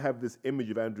always have this image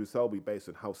of Andrew Selby based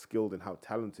on how skilled and how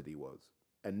talented he was,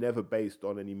 and never based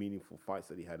on any meaningful fights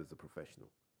that he had as a professional.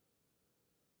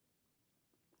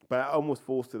 But I almost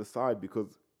falls to the side,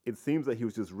 because it seems that he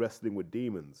was just wrestling with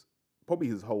demons, probably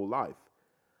his whole life.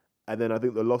 And then I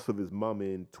think the loss of his mum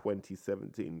in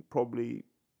 2017, probably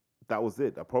that was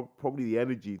it. Probably the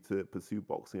energy to pursue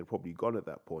boxing had probably gone at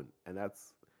that point. And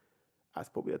that's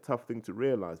probably a tough thing to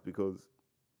realize, because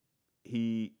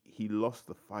he lost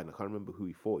the fight. I can't remember who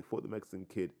he fought. He fought the Mexican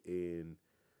kid in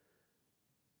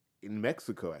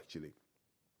Mexico, actually.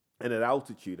 And at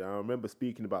altitude, and I remember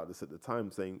speaking about this at the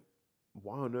time, saying,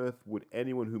 why on earth would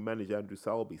anyone who managed Andrew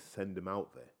Selby send him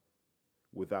out there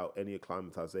without any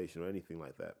acclimatization or anything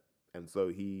like that? And so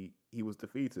he was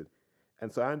defeated.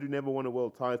 And so Andrew never won a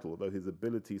world title, although his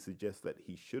ability suggests that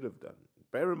he should have done.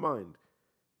 Bear in mind,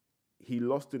 he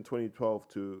lost in 2012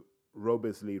 to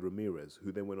Robesley Ramirez,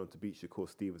 who then went on to beat Shakur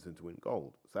Stevenson to win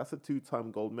gold. So that's a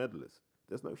 2-time gold medalist.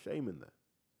 There's no shame in that.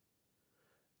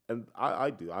 And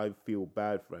I feel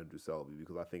bad for Andrew Selby,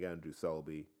 because I think Andrew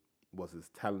Selby was as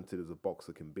talented as a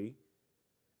boxer can be,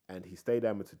 and he stayed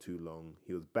amateur too long.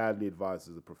 He was badly advised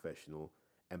as a professional,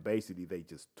 and basically they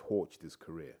just torched his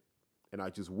career. And I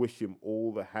just wish him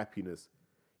all the happiness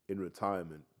in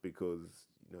retirement, because,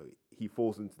 you know, he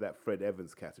falls into that Fred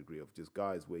Evans category of just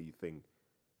guys where you think,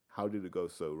 how did it go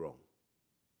so wrong?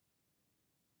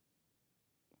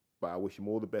 But I wish him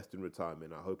all the best in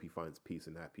retirement. I hope he finds peace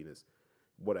and happiness.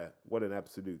 What an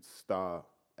absolute star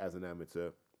as an amateur.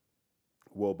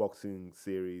 World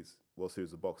Series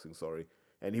of Boxing,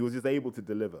 and he was just able to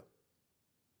deliver,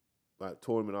 like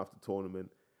tournament after tournament.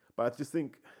 But I just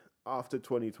think after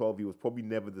 2012, he was probably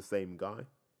never the same guy,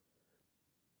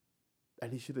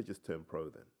 and he should have just turned pro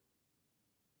then.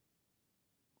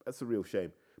 That's a real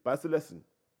shame. But that's a lesson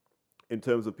in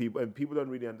terms of people, and people don't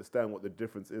really understand what the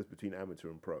difference is between amateur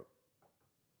and pro.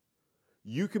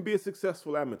 You can be a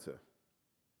successful amateur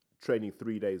training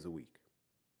 3 days a week.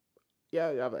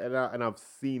 Yeah, and I've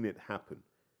seen it happen.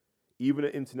 Even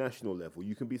at international level,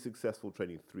 you can be successful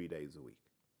training 3 days a week.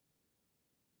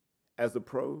 As a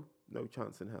pro, no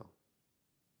chance in hell.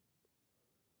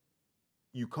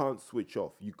 You can't switch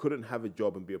off. You couldn't have a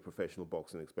job and be a professional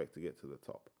boxer and expect to get to the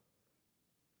top.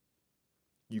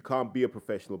 You can't be a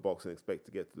professional boxer and expect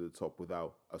to get to the top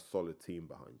without a solid team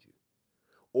behind you.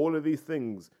 All of these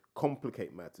things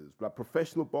complicate matters. Like,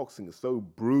 professional boxing is so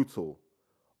brutal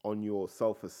on your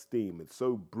self-esteem. It's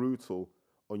so brutal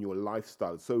on your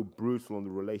lifestyle. It's so brutal on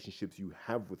the relationships you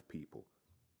have with people.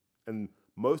 And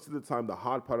most of the time, the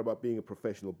hard part about being a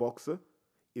professional boxer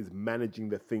is managing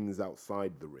the things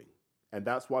outside the ring. And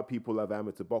that's why people love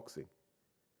amateur boxing,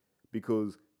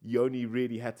 because you only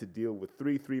really had to deal with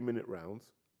 3 3-minute rounds,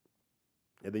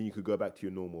 and then you could go back to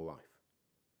your normal life.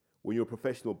 When you're a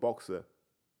professional boxer,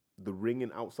 the ring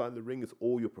and outside the ring is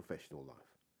all your professional life.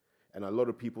 And a lot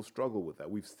of people struggle with that.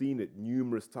 We've seen it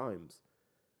numerous times.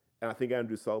 And I think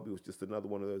Andrew Selby was just another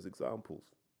one of those examples.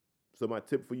 So my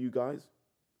tip for you guys,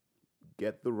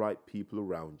 get the right people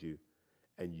around you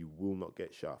and you will not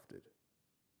get shafted.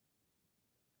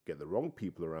 Get the wrong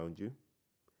people around you,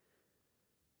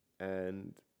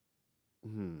 and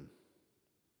you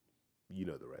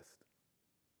know the rest.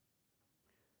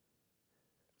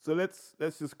 So let's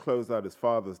just close out. It's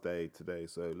Father's Day today.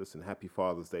 So listen, happy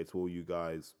Father's Day to all you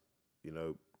guys, you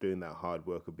know, doing that hard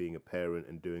work of being a parent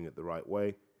and doing it the right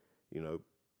way. You know,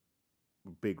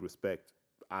 big respect.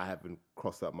 I haven't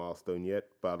crossed that milestone yet,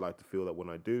 but I'd like to feel that when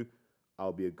I do,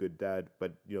 I'll be a good dad.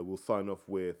 But, you know, we'll sign off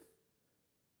with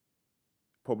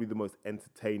probably the most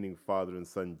entertaining father and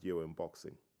son duo in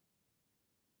boxing.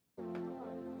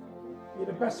 You're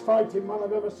the best fighting man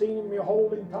I've ever seen in my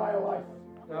whole entire life.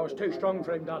 I was too strong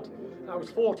for him, Dad. I was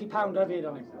 40 pound heavier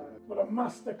than him. What a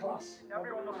masterclass.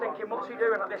 Everyone was thinking, what's he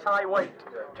doing at this high weight?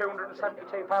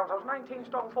 272 pounds. I was 19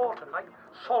 stone 4 tonight.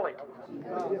 Solid.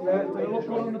 They look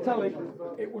good on the telly.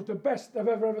 It was the best I've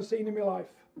ever seen in my life.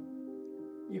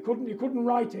 You couldn't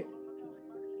write it.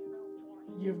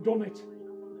 You've done it.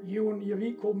 You've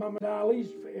equalled Muhammad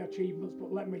Ali's achievements,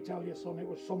 but let me tell you, son, it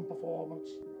was some performance.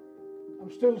 I'm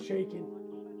still shaking.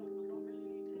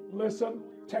 Listen,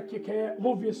 take your care.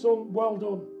 Love your son. Well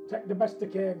done. Take the best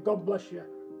of care. God bless you.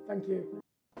 Thank you.